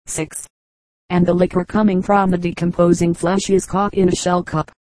6. And the liquor coming from the decomposing flesh is caught in a shell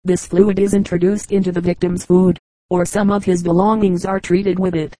cup. This fluid is introduced into the victim's food, or some of his belongings are treated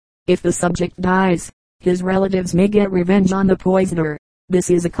with it. If the subject dies, his relatives may get revenge on the poisoner. This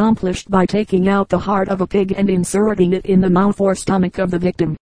is accomplished by taking out the heart of a pig and inserting it in the mouth or stomach of the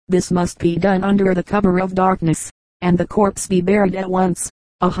victim. This must be done under the cover of darkness, and the corpse be buried at once.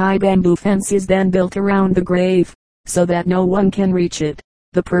 A high bamboo fence is then built around the grave, so that no one can reach it.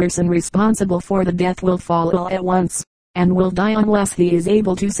 The person responsible for the death will fall ill at once, and will die unless he is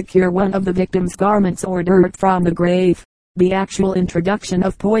able to secure one of the victim's garments or dirt from the grave. The actual introduction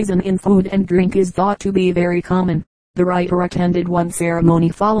of poison in food and drink is thought to be very common. The writer attended one ceremony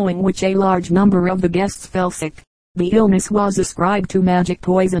following which a large number of the guests fell sick. The illness was ascribed to magic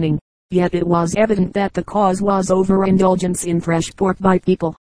poisoning, yet it was evident that the cause was overindulgence in fresh pork by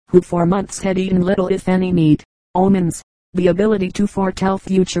people, who for months had eaten little if any meat. Omens, the ability to foretell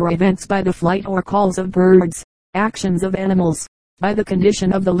future events by the flight or calls of birds, actions of animals, by the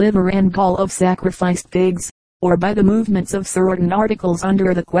condition of the liver and gall of sacrificed pigs, or by the movements of certain articles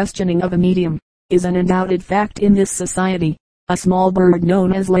under the questioning of a medium, is an undoubted fact in this society. A small bird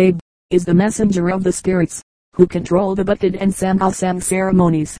known as Labe, is the messenger of the spirits, who control the Butted and Samhasan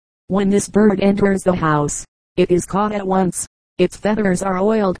ceremonies. When this bird enters the house, it is caught at once. Its feathers are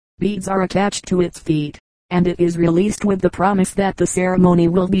oiled, beads are attached to its feet, and it is released with the promise that the ceremony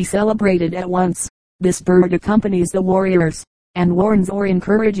will be celebrated at once. This bird accompanies the warriors, and warns or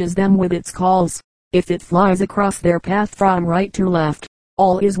encourages them with its calls. If it flies across their path from right to left,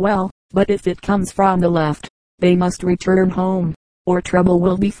 all is well, but if it comes from the left, they must return home, or trouble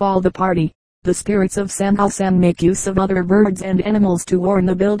will befall the party. The spirits of Samhasan make use of other birds and animals to warn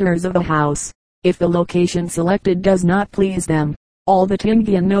the builders of a house. If the location selected does not please them, all the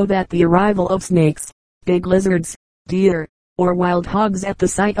Tingian know that the arrival of snakes, big lizards, deer, or wild hogs at the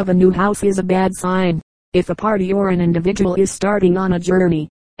site of a new house is a bad sign. If a party or an individual is starting on a journey,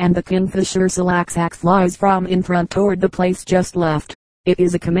 and the kingfisher Salaksak flies from in front toward the place just left, it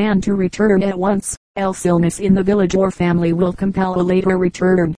is a command to return at once, else illness in the village or family will compel a later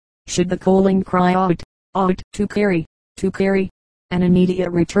return. Should the calling cry out, to carry, an immediate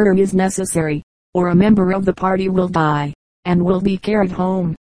return is necessary, or a member of the party will die, and will be carried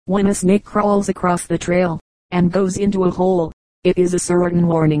home. When a snake crawls across the trail, and goes into a hole, it is a certain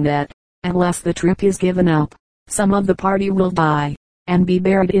warning that, unless the trip is given up, some of the party will die, and be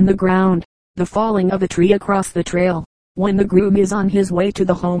buried in the ground. The falling of a tree across the trail, when the groom is on his way to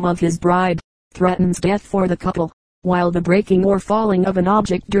the home of his bride, threatens death for the couple, while the breaking or falling of an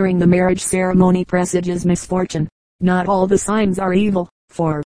object during the marriage ceremony presages misfortune. Not all the signs are evil,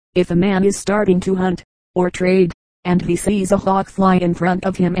 for, if a man is starting to hunt, or trade, and he sees a hawk fly in front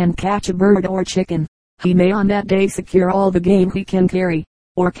of him and catch a bird or chicken, he may on that day secure all the game he can carry,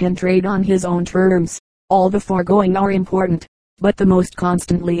 or can trade on his own terms. All the foregoing are important, but the most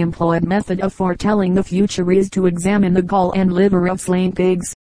constantly employed method of foretelling the future is to examine the gall and liver of slain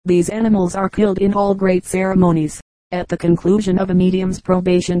pigs. These animals are killed in all great ceremonies, at the conclusion of a medium's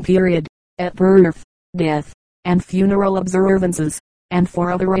probation period, at birth, death, and funeral observances, and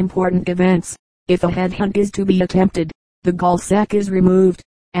for other important events. If a head hunt is to be attempted, the gall sack is removed,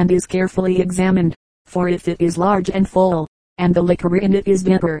 and is carefully examined, for if it is large and full, and the liquor in it is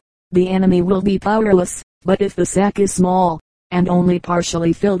bitter, the enemy will be powerless. But if the sack is small, and only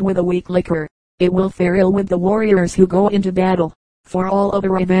partially filled with a weak liquor, it will fare ill with the warriors who go into battle. For all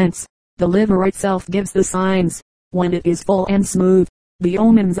other events, the liver itself gives the signs. When it is full and smooth, the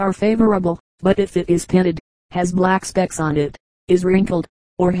omens are favorable, but if it is pitted, has black specks on it, is wrinkled,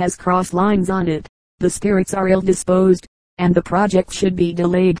 or has cross lines on it, the spirits are ill disposed, and the project should be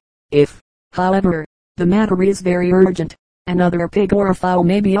delayed. If, however, the matter is very urgent, another pig or a fowl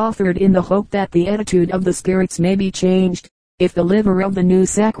may be offered in the hope that the attitude of the spirits may be changed. If the liver of the new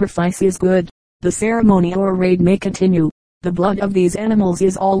sacrifice is good, the ceremony or raid may continue. The blood of these animals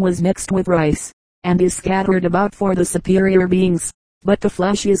is always mixed with rice, and is scattered about for the superior beings, but the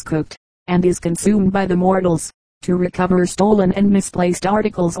flesh is cooked, and is consumed by the mortals. To recover stolen and misplaced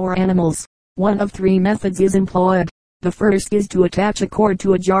articles or animals, one of three methods is employed. The first is to attach a cord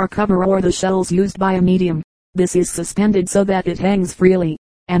to a jar cover or the shells used by a medium. This is suspended so that it hangs freely,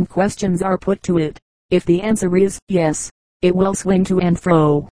 and questions are put to it. If the answer is yes, it will swing to and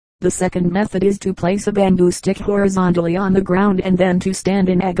fro. The second method is to place a bamboo stick horizontally on the ground and then to stand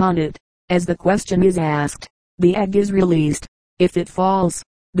an egg on it. As the question is asked, the egg is released. If it falls,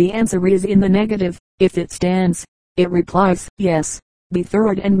 the answer is in the negative. If it stands, it replies yes. The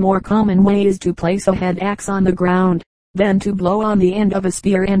third and more common way is to place a head axe on the ground, then to blow on the end of a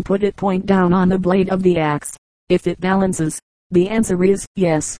spear and put it point down on the blade of the axe. If it balances, The answer is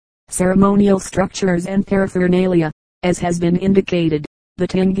yes. Ceremonial structures and paraphernalia. As has been indicated, the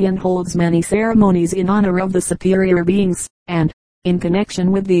Tingyan holds many ceremonies in honor of the superior beings, and, in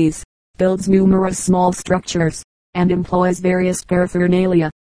connection with these, builds numerous small structures, and employs various paraphernalia,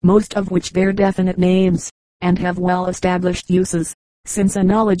 most of which bear definite names, and have well-established uses. Since a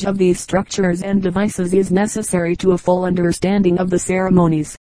knowledge of these structures and devices is necessary to a full understanding of the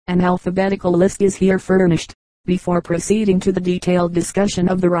ceremonies, an alphabetical list is here furnished. Before proceeding to the detailed discussion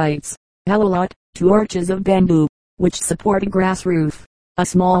of the rites, Halalot, 2 arches of bamboo, which support a grass roof. A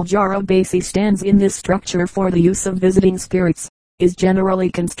small jar of basi stands in this structure for the use of visiting spirits, is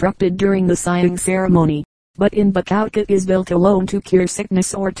generally constructed during the sighing ceremony, but in Bakaut it is built alone to cure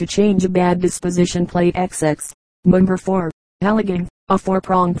sickness or to change a bad disposition. Plate XX. Number 4. Halagang, a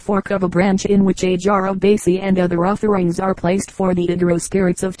 4-pronged fork of a branch in which a jar of basi and other offerings are placed for the Idro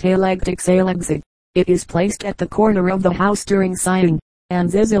spirits of Talagtik Salagzig. It is placed at the corner of the house during sighing, and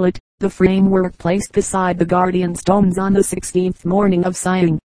Zizilit, the framework placed beside the guardian stones on the 16th morning of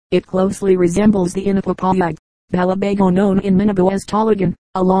sighing. It closely resembles the Inapapayag, Balabago known in Minabo as Talagan,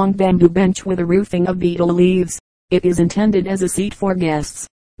 a long bamboo bench with a roofing of betel leaves. It is intended as a seat for guests,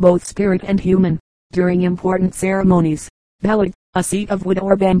 both spirit and human, during important ceremonies. Balag, a seat of wood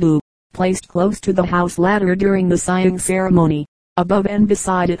or bamboo, placed close to the house ladder during the sighing ceremony. Above and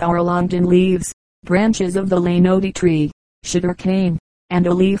beside it are longden leaves, branches of the Lainodi tree, sugar cane, and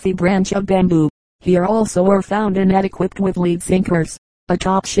a leafy branch of bamboo. Here also are found a net equipped with lead sinkers, a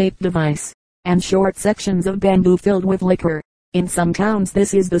top-shaped device, and short sections of bamboo filled with liquor. In some towns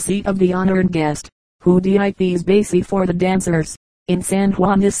this is the seat of the honored guest, who diet these basi for the dancers. In San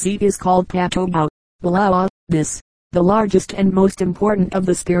Juan this seat is called Patobao. Balawa, this, the largest and most important of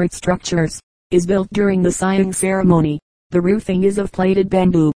the spirit structures, is built during the sighing ceremony. The roofing is of plaited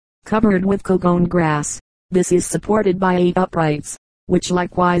bamboo, covered with cocoon grass. This is supported by 8 uprights, which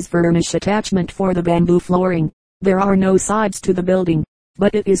likewise furnish attachment for the bamboo flooring. There are no sides to the building,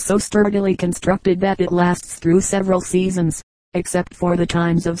 but it is so sturdily constructed that it lasts through several seasons, except for the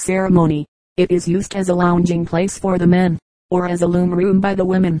times of ceremony. It is used as a lounging place for the men, or as a loom room by the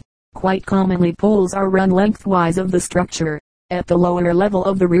women. Quite commonly poles are run lengthwise of the structure, at the lower level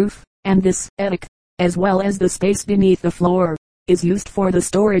of the roof, and this attic, as well as the space beneath the floor, is used for the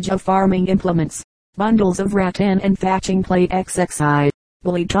storage of farming implements. Bundles of rattan and thatching. Plate XXI.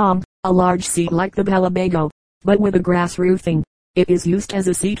 Balitong, a large seat like the Balabago, but with a grass roofing. It is used as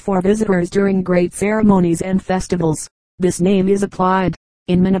a seat for visitors during great ceremonies and festivals. This name is applied,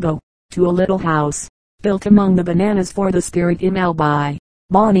 in Minabo, to a little house, built among the bananas for the spirit in Albay.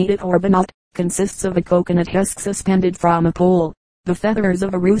 Bonit or banat, consists of a coconut husk suspended from a pole. The feathers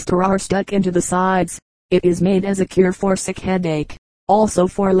of a rooster are stuck into the sides. It is made as a cure for sick headache, also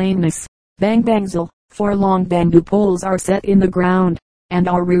for lameness. Bang bangzal, 4 long bamboo poles are set in the ground, and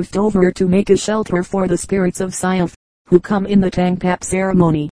are roofed over to make a shelter for the spirits of Siath, who come in the Tangpap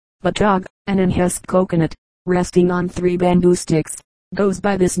ceremony. Batog, an unhusked coconut, resting on 3 bamboo sticks, goes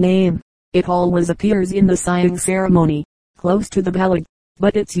by this name. It always appears in the sighing ceremony, close to the Balag,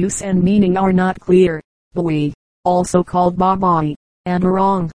 but its use and meaning are not clear. Bawi, also called Babai, and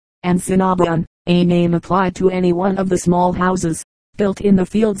Barong, and Sinaban, a name applied to any one of the small houses, built in the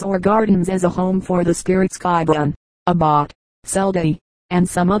fields or gardens as a home for the spirits. Kaiban, Abat, Seldai, and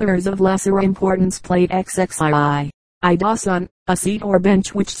some others of lesser importance. Plate XXII. Idasan, a seat or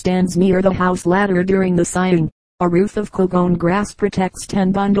bench which stands near the house ladder during the sighing. A roof of cocoon grass protects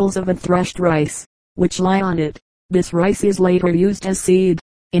 10 bundles of unthreshed rice, which lie on it. This rice is later used as seed.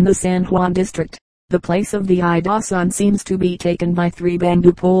 In the San Juan district, the place of the Idasan seems to be taken by 3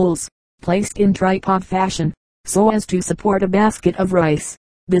 bamboo poles, placed in tripod fashion, so as to support a basket of rice.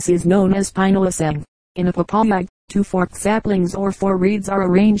 This is known as Pinalasang. In a papayag, 2 forked saplings or 4 reeds are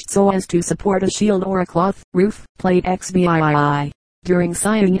arranged so as to support a shield or a cloth roof. Plate XVI. During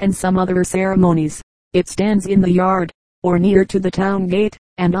sighing and some other ceremonies, it stands in the yard, or near to the town gate,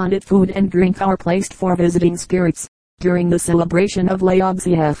 and on it food and drink are placed for visiting spirits. During the celebration of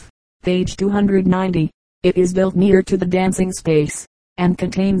Layogsief, page 290, it is built near to the dancing space, and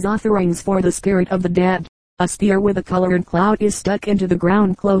contains offerings for the spirit of the dead. A spear with a colored cloud is stuck into the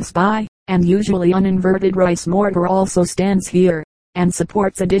ground close by, and usually an inverted rice mortar also stands here, and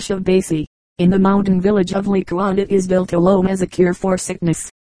supports a dish of basi. In the mountain village of Likuan it is built alone as a cure for sickness.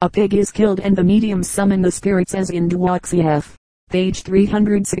 A pig is killed and the mediums summon the spirits as in Duaxief. Page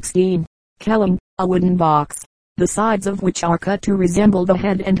 316. Kelling, a wooden box, the sides of which are cut to resemble the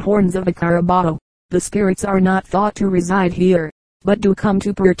head and horns of a carabao. The spirits are not thought to reside here, but do come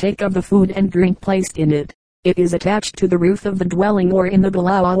to partake of the food and drink placed in it. It is attached to the roof of the dwelling or in the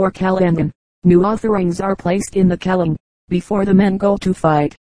balawa or kalangan. New offerings are placed in the kelling, before the men go to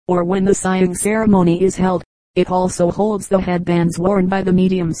fight, or when the sighing ceremony is held. It also holds the headbands worn by the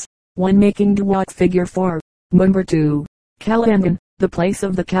mediums, when making Duat figure 4. Number 2. Kalangan, the place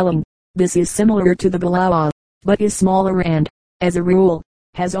of the Kalang. This is similar to the Balawa, but is smaller and, as a rule,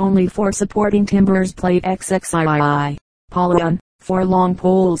 has only 4 supporting timbers plate XXII. Palayan, 4 long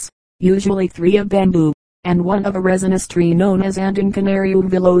poles, usually 3 of bamboo, and 1 of a resinous tree known as Andong Canario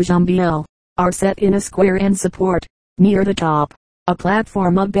Vilojambiel, are set in a square and support, near the top, a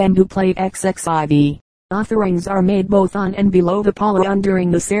platform of bamboo plate XXIV. Offerings are made both on and below the palayan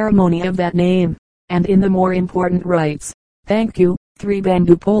during the ceremony of that name, and in the more important rites. Thank you. 3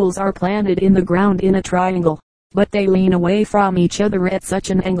 bamboo poles are planted in the ground in a triangle, but they lean away from each other at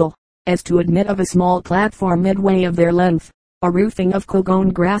such an angle as to admit of a small platform midway of their length. A roofing of cogon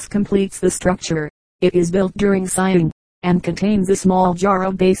grass completes the structure. It is built during sighing, and contains a small jar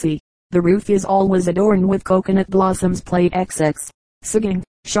of basi. The roof is always adorned with coconut blossoms plate XX. Saging,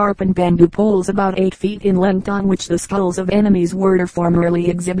 sharpened bamboo poles about 8 feet in length on which the skulls of enemies were formerly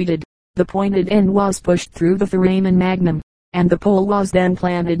exhibited. The pointed end was pushed through the foramen magnum, and the pole was then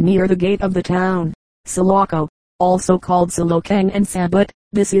planted near the gate of the town. Saloko, also called Salokang and Sabat.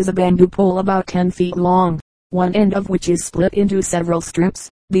 This is a bamboo pole about 10 feet long, one end of which is split into several strips.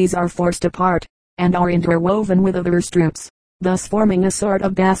 These are forced apart, and are interwoven with other strips, thus forming a sort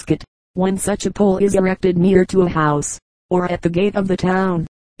of basket. When such a pole is erected near to a house, or at the gate of the town,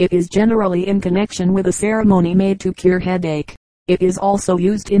 it is generally in connection with a ceremony made to cure headache. It is also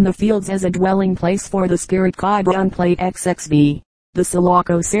used in the fields as a dwelling place for the spirit Kaiban plate XXV. The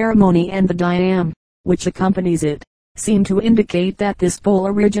Saloko ceremony and the Dayam, which accompanies it, seem to indicate that this pole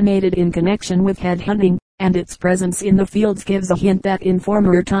originated in connection with head hunting, and its presence in the fields gives a hint that in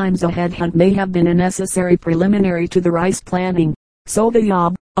former times a head hunt may have been a necessary preliminary to the rice planting. So the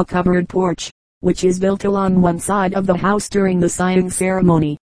Yob, a covered porch, which is built along one side of the house during the sighing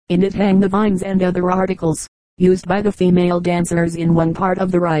ceremony. In it hang the vines and other articles, used by the female dancers in one part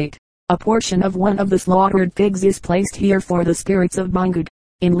of the rite. A portion of one of the slaughtered pigs is placed here for the spirits of Bangud.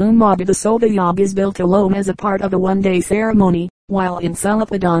 In Lumada the Sobayab is built alone as a part of a one-day ceremony, while in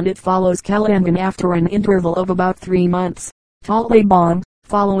Salapadan it follows Kalangan after an interval of about 3 months. Talabong,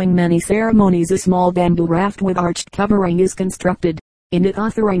 following many ceremonies a small bamboo raft with arched covering is constructed. In it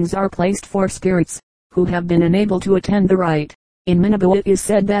offerings are placed for spirits, who have been unable to attend the rite. In Manabo it is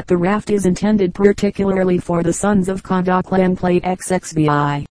said that the raft is intended particularly for the sons of Kandaklan plate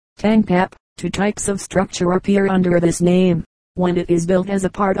XXVI. Tangpap, 2 types of structure appear under this name. When it is built as a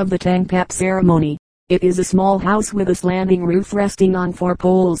part of the Tangpap ceremony, it is a small house with a slanting roof resting on 4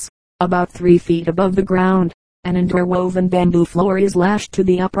 poles, about 3 feet above the ground. An interwoven bamboo floor is lashed to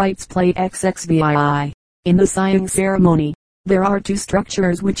the uprights plate XXVI. In the sighing ceremony, there are 2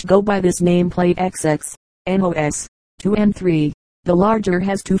 structures which go by this name plate XX, NOS, 2 and 3. The larger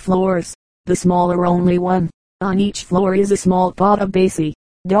has 2 floors, the smaller only 1. On each floor is a small pot of basi,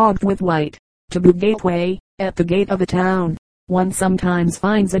 daubed with white. Taboo gateway, at the gate of a town, one sometimes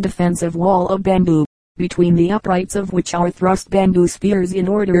finds a defensive wall of bamboo, between the uprights of which are thrust bamboo spears in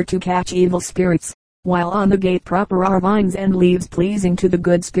order to catch evil spirits, while on the gate proper are vines and leaves pleasing to the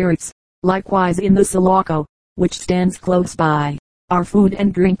good spirits. Likewise in the Saloko, which stands close by, are food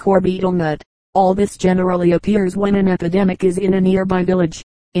and drink or betel nut. All this generally appears when an epidemic is in a nearby village,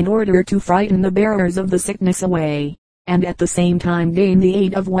 in order to frighten the bearers of the sickness away, and at the same time gain the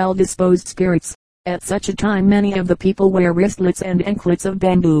aid of well-disposed spirits. At such a time many of the people wear wristlets and anklets of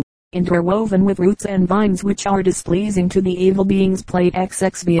bamboo, interwoven with roots and vines which are displeasing to the evil beings plate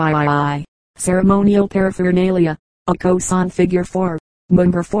XXVII. Ceremonial paraphernalia. A kosan figure 4.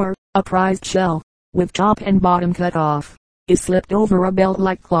 Number 4. A prized shell, with top and bottom cut off, is slipped over a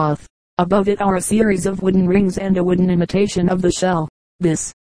belt-like cloth. Above it are a series of wooden rings and a wooden imitation of the shell.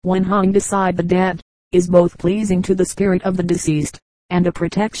 This, when hung beside the dead, is both pleasing to the spirit of the deceased, and a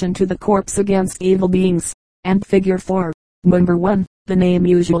protection to the corpse against evil beings. And figure 4. Number 1. The name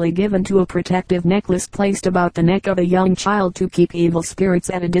usually given to a protective necklace placed about the neck of a young child to keep evil spirits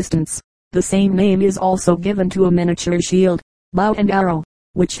at a distance. The same name is also given to a miniature shield, bow and arrow,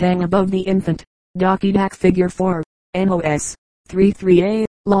 which hang above the infant. Dakidak figure 4. NOS. 33A.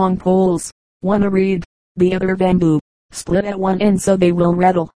 Long poles, one a reed, the other bamboo, split at one end so they will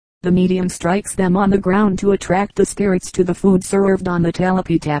rattle. The medium strikes them on the ground to attract the spirits to the food served on the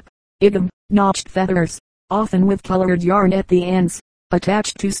talapitap. Igam, notched feathers, often with colored yarn at the ends,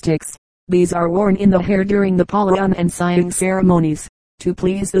 attached to sticks. These are worn in the hair during the palayan and sighing ceremonies, to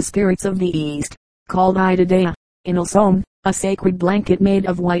please the spirits of the east, called Idadea. In Ilsom, a sacred blanket made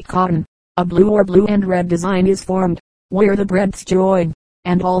of white cotton, a blue or blue and red design is formed, where the breadths join,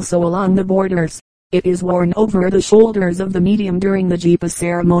 and also along the borders. It is worn over the shoulders of the medium during the Jeepa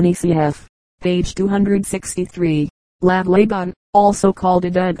ceremony. Cf. Page 263. Lavlaban, also called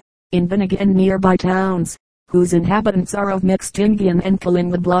Adud, in Banaga and nearby towns, whose inhabitants are of mixed Indian and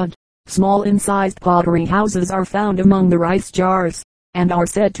Kalinga blood. Small incised pottery houses are found among the rice jars, and are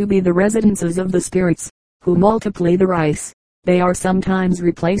said to be the residences of the spirits, who multiply the rice. They are sometimes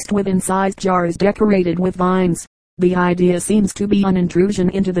replaced with incised jars decorated with vines. The idea seems to be an intrusion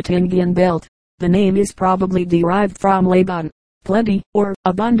into the Tengian belt. The name is probably derived from Laban, plenty, or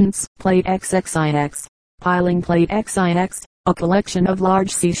abundance. Plate XXIX. Piling plate XIX, a collection of large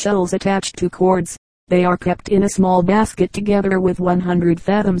seashells attached to cords. They are kept in a small basket together with 100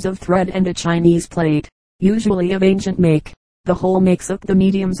 fathoms of thread and a Chinese plate, usually of ancient make. The whole makes up the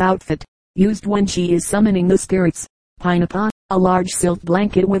medium's outfit, used when she is summoning the spirits. Pinapa, a large silk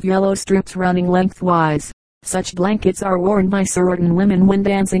blanket with yellow strips running lengthwise. Such blankets are worn by certain women when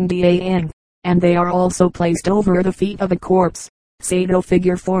dancing Diang, and they are also placed over the feet of a corpse. Sado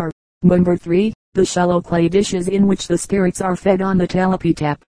figure 4. Number 3. The shallow clay dishes in which the spirits are fed on the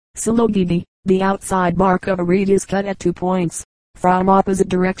talapitap. Silogidi, the outside bark of a reed is cut at 2 points, from opposite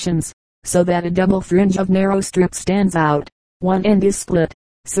directions, so that a double fringe of narrow strips stands out. One end is split.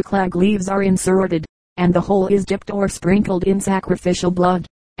 Saklag leaves are inserted, and the whole is dipped or sprinkled in sacrificial blood,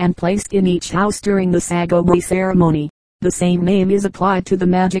 and placed in each house during the Sagobri ceremony. The same name is applied to the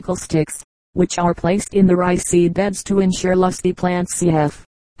magical sticks, which are placed in the rice seed beds to ensure lusty plants. Cf.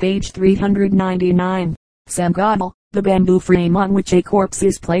 Page 399. Samgadal, the bamboo frame on which a corpse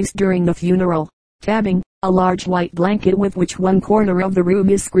is placed during the funeral. Tabbing, a large white blanket with which one corner of the room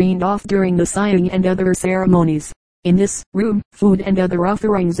is screened off during the sighing and other ceremonies. In this room, food and other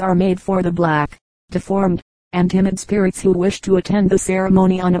offerings are made for the black, deformed, and timid spirits who wish to attend the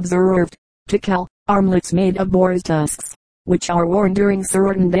ceremony unobserved. Tikal, armlets made of boar's tusks, which are worn during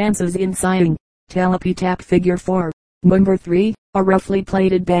certain dances in sighing. Talapitap figure 4. Number 3. A roughly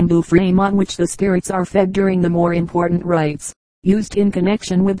plated bamboo frame on which the spirits are fed during the more important rites, used in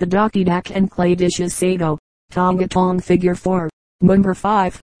connection with the dakidak and clay dishes. Sado. Tongatong figure 4. Number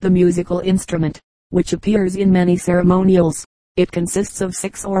 5. The musical instrument, which appears in many ceremonials. It consists of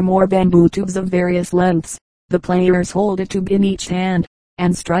 6 or more bamboo tubes of various lengths. The players hold a tube in each hand,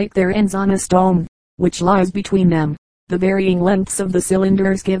 and strike their ends on a stone, which lies between them, the varying lengths of the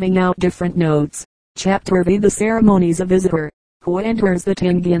cylinders giving out different notes. Chapter V. The ceremonies. A visitor, who enters the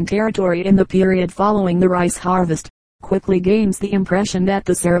Tengian territory in the period following the rice harvest, quickly gains the impression that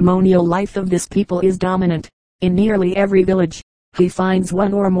the ceremonial life of this people is dominant. In nearly every village, he finds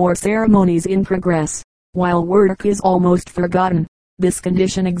one or more ceremonies in progress, while work is almost forgotten. This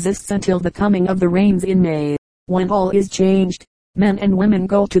condition exists until the coming of the rains in May, when all is changed. Men and women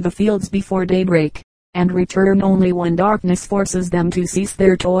go to the fields before daybreak, and return only when darkness forces them to cease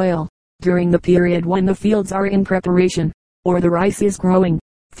their toil. During the period when the fields are in preparation, or the rice is growing,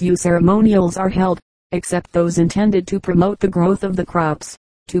 few ceremonials are held, except those intended to promote the growth of the crops,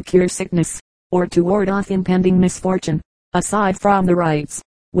 to cure sickness, or to ward off impending misfortune. Aside from the rites,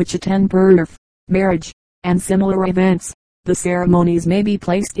 which attend birth, marriage, and similar events, the ceremonies may be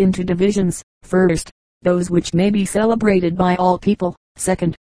placed into divisions. First, those which may be celebrated by all people.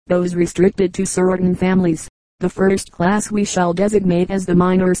 Second, those restricted to certain families. The first class we shall designate as the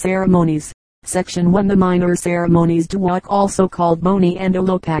minor ceremonies. Section 1. The minor ceremonies. Duwak, also called Boni and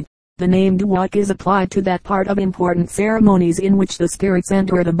Olopag. The name Duwak is applied to that part of important ceremonies in which the spirits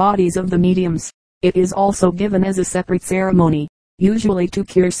enter the bodies of the mediums. It is also given as a separate ceremony, usually to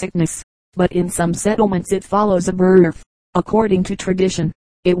cure sickness, but in some settlements it follows a birth. According to tradition,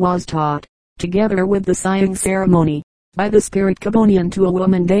 it was taught, together with the sighing ceremony, by the spirit Kabonian to a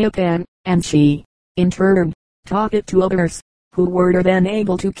woman Dayapan, and she, in turn, taught it to others, who were then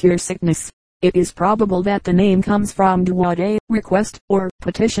able to cure sickness. It is probable that the name comes from Duwade, request, or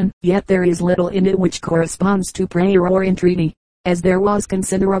petition, yet there is little in it which corresponds to prayer or entreaty, as there was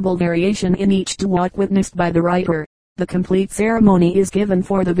considerable variation in each Duwak witnessed by the writer. The complete ceremony is given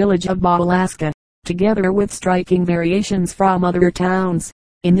for the village of Badalaska, together with striking variations from other towns.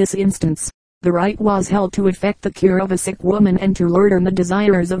 In this instance, the rite was held to effect the cure of a sick woman and to learn the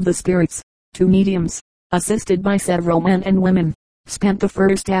desires of the spirits. Two mediums, assisted by several men and women, spent the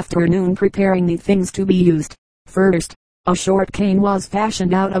first afternoon preparing the things to be used. First, a short cane was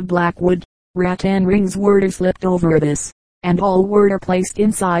fashioned out of black wood. Rattan rings were slipped over this, and all were placed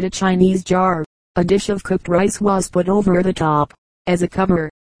inside a Chinese jar. A dish of cooked rice was put over the top, as a cover,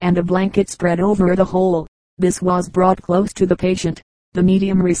 and a blanket spread over the whole. This was brought close to the patient. The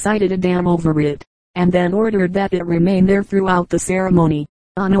medium recited a dam over it, and then ordered that it remain there throughout the ceremony.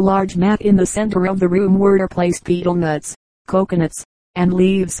 On a large mat in the center of the room were placed betel nuts, coconuts, and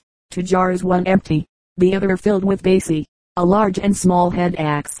leaves. 2 jars, one empty, the other filled with basi, a large and small head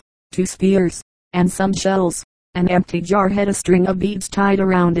axe, 2 spears, and some shells. An empty jar had a string of beads tied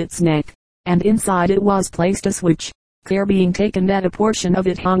around its neck, and inside it was placed a switch, care being taken that a portion of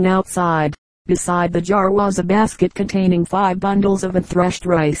it hung outside. Beside the jar was a basket containing 5 bundles of unthreshed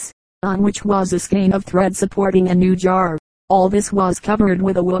rice, on which was a skein of thread supporting a new jar. All this was covered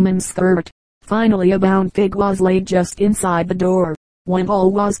with a woman's skirt. Finally a bound pig was laid just inside the door. When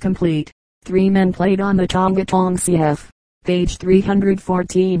all was complete, 3 men played on the tonga tong cf. Page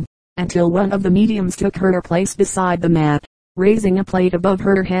 314, until one of the mediums took her place beside the mat. Raising a plate above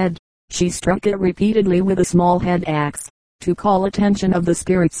her head, she struck it repeatedly with a small head axe, to call attention of the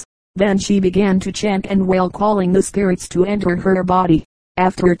spirits. Then she began to chant and wail, calling the spirits to enter her body.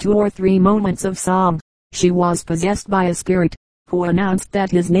 After 2 or 3 moments of song, she was possessed by a spirit, who announced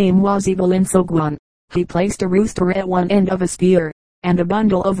that his name was Evelyn Sogwan. He placed a rooster at one end of a spear, and a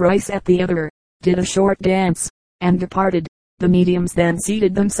bundle of rice at the other, did a short dance, and departed. The mediums then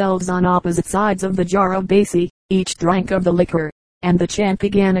seated themselves on opposite sides of the jar of basi, each drank of the liquor, and the chant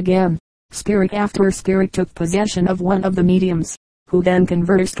began again. Spirit after spirit took possession of one of the mediums, who then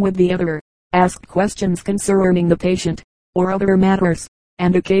conversed with the other, asked questions concerning the patient, or other matters,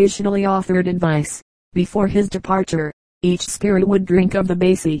 and occasionally offered advice. Before his departure, each spirit would drink of the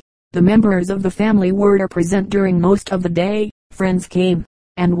basi. The members of the family were present during most of the day. Friends came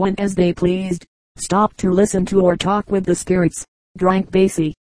and went as they pleased, stopped to listen to or talk with the spirits, drank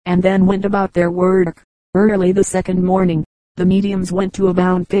basi, and then went about their work. Early the second morning, the mediums went to a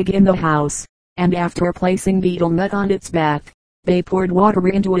bound pig in the house, and after placing betel nut on its back, they poured water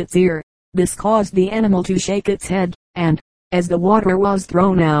into its ear. This caused the animal to shake its head, and, as the water was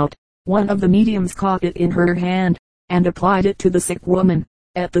thrown out, one of the mediums caught it in her hand, and applied it to the sick woman,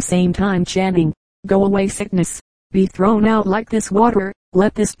 at the same time chanting, "Go away sickness, be thrown out like this water,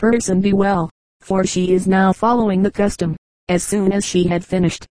 let this person be well, for she is now following the custom." As soon as she had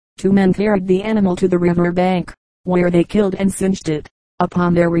finished, 2 men carried the animal to the river bank, where they killed and singed it.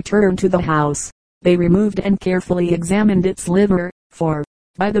 Upon their return to the house, they removed and carefully examined its liver, for,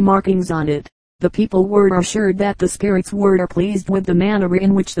 by the markings on it, the people were assured that the spirits were pleased with the manner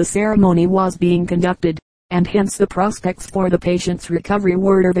in which the ceremony was being conducted, and hence the prospects for the patient's recovery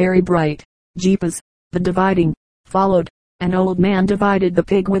were very bright. Jeepas. The dividing followed. An old man divided the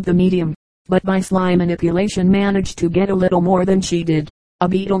pig with the medium, but by sly manipulation managed to get a little more than she did. A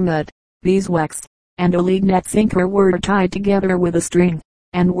betel nut, beeswax, and a lead net sinker were tied together with a string,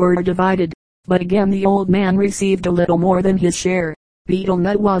 and were divided, but again the old man received a little more than his share. Betel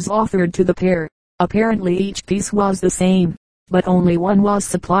nut was offered to the pair. Apparently each piece was the same, but only one was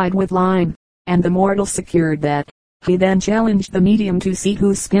supplied with lime, and the mortal secured that. He then challenged the medium to see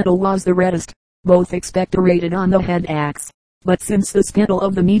whose spittle was the reddest. Both expectorated on the head axe, but since the spittle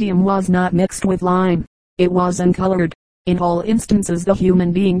of the medium was not mixed with lime, it was uncolored. In all instances the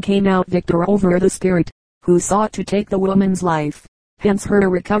human being came out victor over the spirit, who sought to take the woman's life. Hence her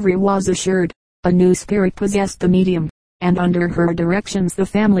recovery was assured. A new spirit possessed the medium, and under her directions the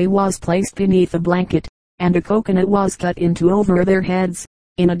family was placed beneath a blanket, and a coconut was cut into over their heads.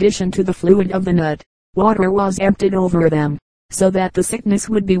 In addition to the fluid of the nut, water was emptied over them, so that the sickness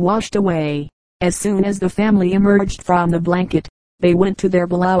would be washed away. As soon as the family emerged from the blanket, they went to their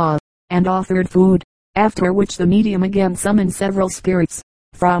balawa, and offered food, after which the medium again summoned several spirits.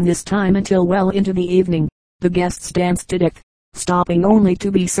 From this time until well into the evening, the guests danced to deck, stopping only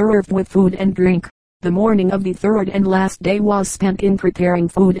to be served with food and drink. The morning of the third and last day was spent in preparing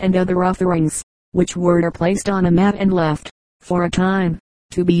food and other offerings, which were placed on a mat and left, for a time,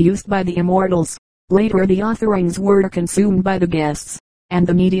 to be used by the immortals. Later the offerings were consumed by the guests, and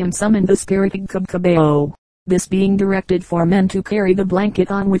the medium summoned the spirit Igkabkabeo, this being directed for men to carry the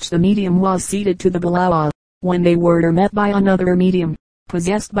blanket on which the medium was seated to the balawa. When they were met by another medium,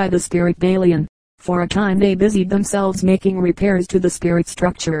 possessed by the spirit Balian, for a time they busied themselves making repairs to the spirit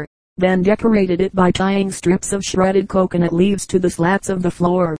structure, then decorated it by tying strips of shredded coconut leaves to the slats of the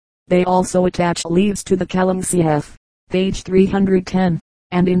floor. They also attached leaves to the kalang cf. Page 310,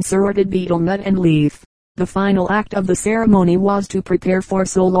 and inserted betel nut and leaf. The final act of the ceremony was to prepare for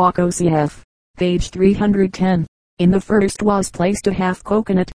Soloko cf. Page 310. In the first was placed a half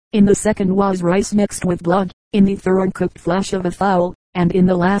coconut, in the second was rice mixed with blood, in the third cooked flesh of a fowl, and in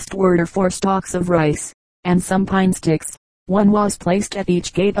the last were 4 stalks of rice, and some pine sticks. One was placed at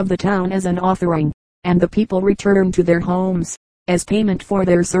each gate of the town as an offering, and the people returned to their homes. As payment for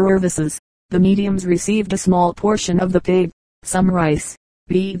their services, the mediums received a small portion of the pig, some rice,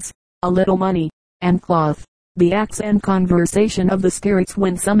 beads, a little money, and cloth. The acts and conversation of the spirits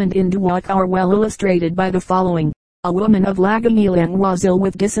when summoned in Duat are well illustrated by the following. A woman of Lagunilan was ill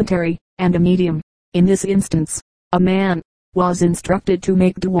with dysentery, and a medium, in this instance, a man, was instructed to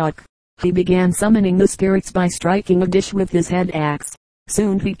make duwak. He began summoning the spirits by striking a dish with his head axe.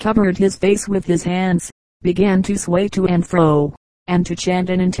 Soon he covered his face with his hands, began to sway to and fro, and to chant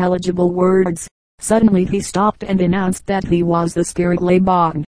unintelligible words. Suddenly he stopped and announced that he was the spirit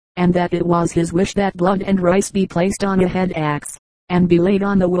Laban, and that it was his wish that blood and rice be placed on a head axe, and be laid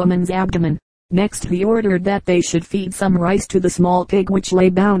on the woman's abdomen. Next he ordered that they should feed some rice to the small pig which lay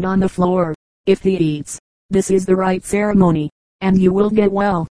bound on the floor. If he eats, this is the right ceremony, and you will get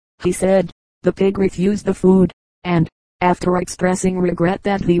well, he said. The pig refused the food, and, after expressing regret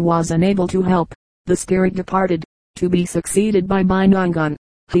that he was unable to help, the spirit departed, to be succeeded by Binungun.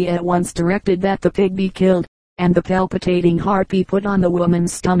 He at once directed that the pig be killed, and the palpitating heart be put on the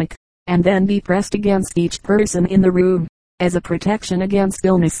woman's stomach, and then be pressed against each person in the room, as a protection against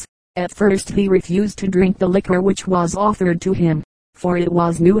illness. At first he refused to drink the liquor which was offered to him, for it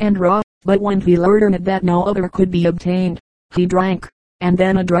was new and raw, but when he learned that no other could be obtained, he drank, and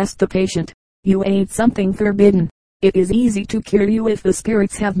then addressed the patient. You ate something forbidden. It is easy to cure you if the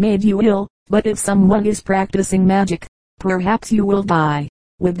spirits have made you ill, but if someone is practicing magic, perhaps you will die.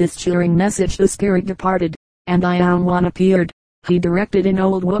 With this cheering message the spirit departed, and Ion appeared. He directed an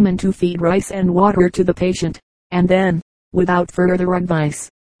old woman to feed rice and water to the patient, and then, without further advice,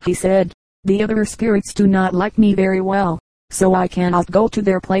 he said, the other spirits do not like me very well, so I cannot go to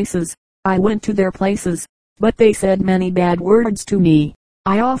their places. I went to their places, but they said many bad words to me.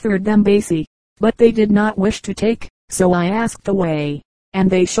 I offered them basi, but they did not wish to take, so I asked the way,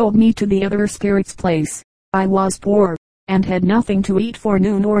 and they showed me to the other spirit's place. I was poor, and had nothing to eat for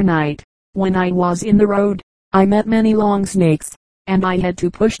noon or night. When I was in the road, I met many long snakes, and I had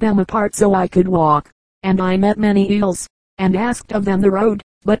to push them apart so I could walk. And I met many eels, and asked of them the road,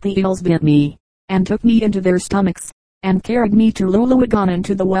 but the eels bit me, and took me into their stomachs, and carried me to Luluwagan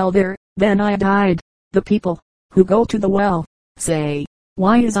to the well there. Then I died. The people, who go to the well, say,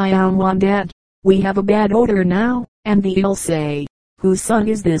 why is Ion dead? We have a bad odor now. And the eels say, whose son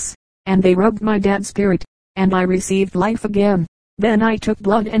is this? And they rubbed my dead spirit, and I received life again. Then I took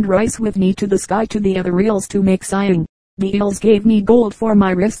blood and rice with me to the sky to the other eels to make sighing. The eels gave me gold for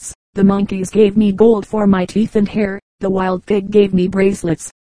my wrists, the monkeys gave me gold for my teeth and hair, the wild pig gave me bracelets.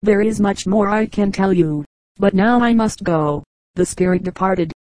 There is much more I can tell you, but now I must go. The spirit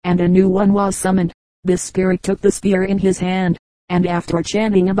departed, and a new one was summoned. This spirit took the spear in his hand, and after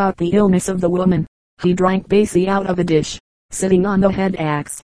chanting about the illness of the woman, he drank basi out of a dish, sitting on the head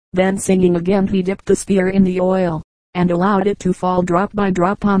axe. Then singing again he dipped the spear in the oil, and allowed it to fall drop by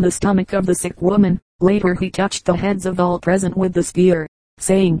drop on the stomach of the sick woman. Later he touched the heads of all present with the spear,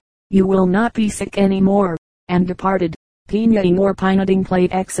 saying, you will not be sick any more, and departed. Pinying or Pinading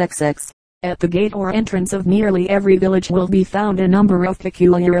plate XXX. At the gate or entrance of nearly every village will be found a number of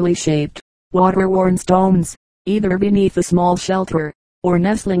peculiarly shaped, water-worn stones, either beneath a small shelter, or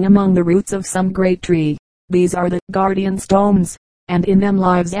nestling among the roots of some great tree. These are the guardian stones, and in them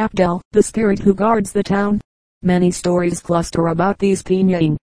lives Abdel, the spirit who guards the town. Many stories cluster about these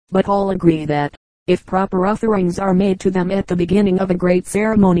Pinying, but all agree that, if proper offerings are made to them at the beginning of a great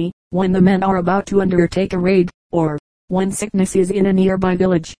ceremony, when the men are about to undertake a raid, or when sickness is in a nearby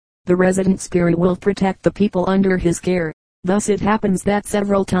village, the resident spirit will protect the people under his care. Thus it happens that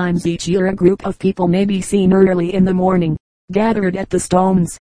several times each year a group of people may be seen early in the morning, gathered at the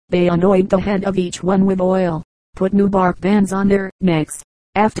stones. They anoint the head of each one with oil, put new bark bands on their necks,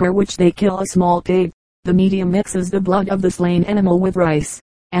 after which they kill a small pig. The medium mixes the blood of the slain animal with rice,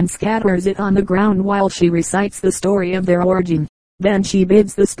 and scatters it on the ground while she recites the story of their origin. Then she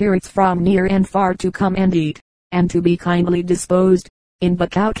bids the spirits from near and far to come and eat, and to be kindly disposed. In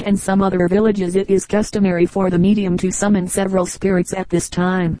Bakaut and some other villages it is customary for the medium to summon several spirits at this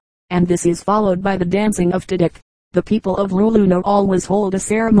time, and this is followed by the dancing of Tadik. The people of Luluno always hold a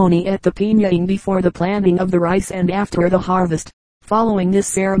ceremony at the Pinying before the planting of the rice and after the harvest. Following this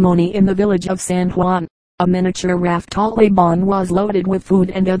ceremony in the village of San Juan, a miniature raft Talibon was loaded with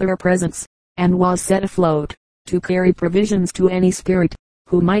food and other presents, and was set afloat, to carry provisions to any spirit,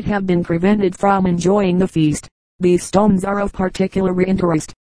 who might have been prevented from enjoying the feast. These stones are of particular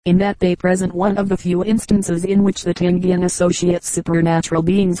interest, in that they present one of the few instances in which the Tingyan associates supernatural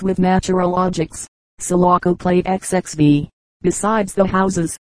beings with natural objects. Sulaco plate XXV. Besides the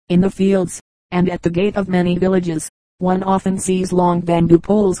houses, in the fields, and at the gate of many villages, one often sees long bamboo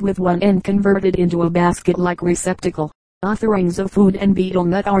poles with one end converted into a basket-like receptacle. Offerings of food and betel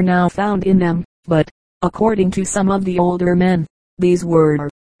nut are now found in them, but, according to some of the older men, these were,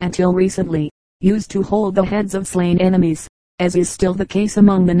 until recently, used to hold the heads of slain enemies, as is still the case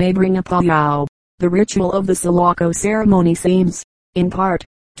among the neighboring Apayao. The ritual of the Sulaco ceremony seems, in part,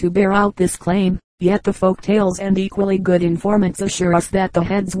 to bear out this claim, yet the folk tales and equally good informants assure us that the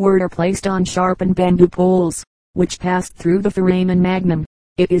heads were placed on sharpened bamboo poles, which passed through the foramen magnum.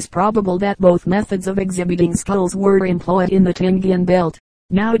 It is probable that both methods of exhibiting skulls were employed in the Tingian belt.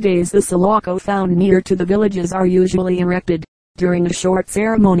 Nowadays the Sulaco found near to the villages are usually erected, during a short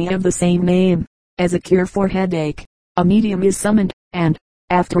ceremony of the same name. As a cure for headache, a medium is summoned, and,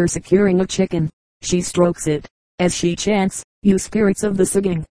 after securing a chicken, she strokes it, as she chants, "You spirits of the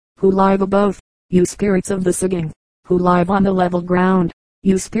Suging, who live above, you spirits of the Suging, who live on the level ground,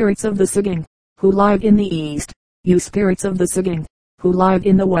 you spirits of the Suging, who live in the east, you spirits of the Suging, who live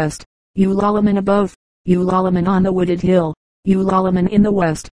in the west, you Lalaman above, you Lalaman on the wooded hill, you Lalaman in the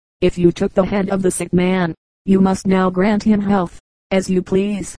west. If you took the head of the sick man, you must now grant him health, as you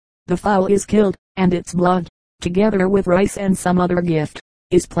please." The fowl is killed, and its blood, together with rice and some other gift,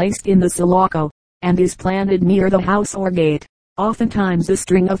 is placed in the Sulaco, and is planted near the house or gate. Oftentimes a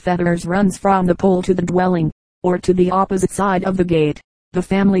string of feathers runs from the pole to the dwelling, or to the opposite side of the gate. The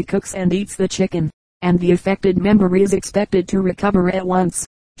family cooks and eats the chicken, and the affected member is expected to recover at once.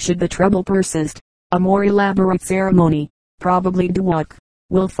 Should the trouble persist, a more elaborate ceremony, probably duak,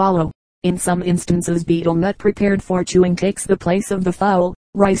 will follow. In some instances betel nut prepared for chewing takes the place of the fowl.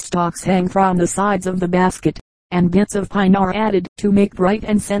 Rice stalks hang from the sides of the basket, and bits of pine are added to make bright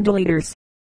and scented leaders.